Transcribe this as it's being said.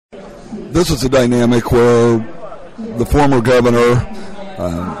This is a dynamic where the former governor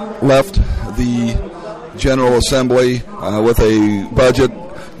left the General Assembly with a budget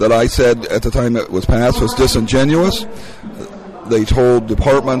that I said at the time it was passed was disingenuous. They told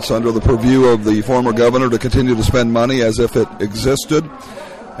departments under the purview of the former governor to continue to spend money as if it existed.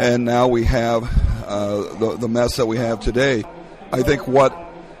 And now we have the mess that we have today. I think what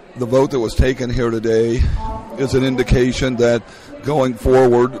the vote that was taken here today is an indication that going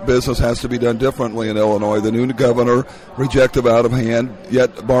forward, business has to be done differently in Illinois. The new governor rejected out of hand,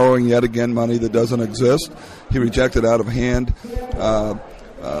 yet borrowing yet again money that doesn't exist. He rejected out of hand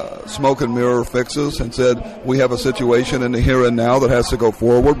smoke and mirror fixes and said, we have a situation in the here and now that has to go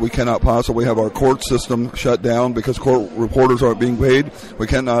forward. We cannot possibly have our court system shut down because court reporters aren't being paid. We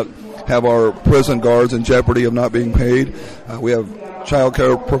cannot have our prison guards in jeopardy of not being paid. We have child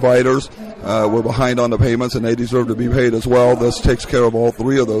care providers. We're behind on the payments, and they deserve to be paid as well. This takes care of all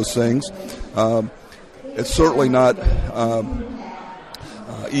three of those things. It's certainly not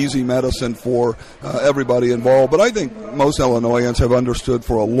easy medicine for everybody involved, but I think most Illinoisans have understood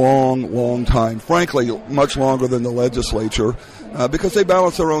for a long, long time, frankly, much longer than the legislature, because they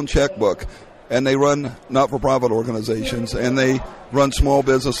balance their own checkbook. And they run not-for-profit organizations, and they run small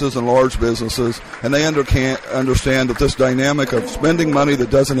businesses and large businesses, and they understand that this dynamic of spending money that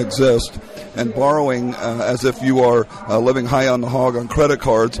doesn't exist and borrowing as if you are living high on the hog on credit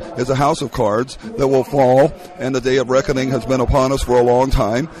cards is a house of cards that will fall, and the day of reckoning has been upon us for a long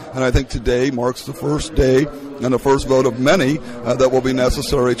time. And I think today marks the first day and the first vote of many that will be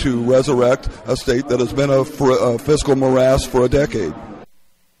necessary to resurrect a state that has been a fiscal morass for a decade.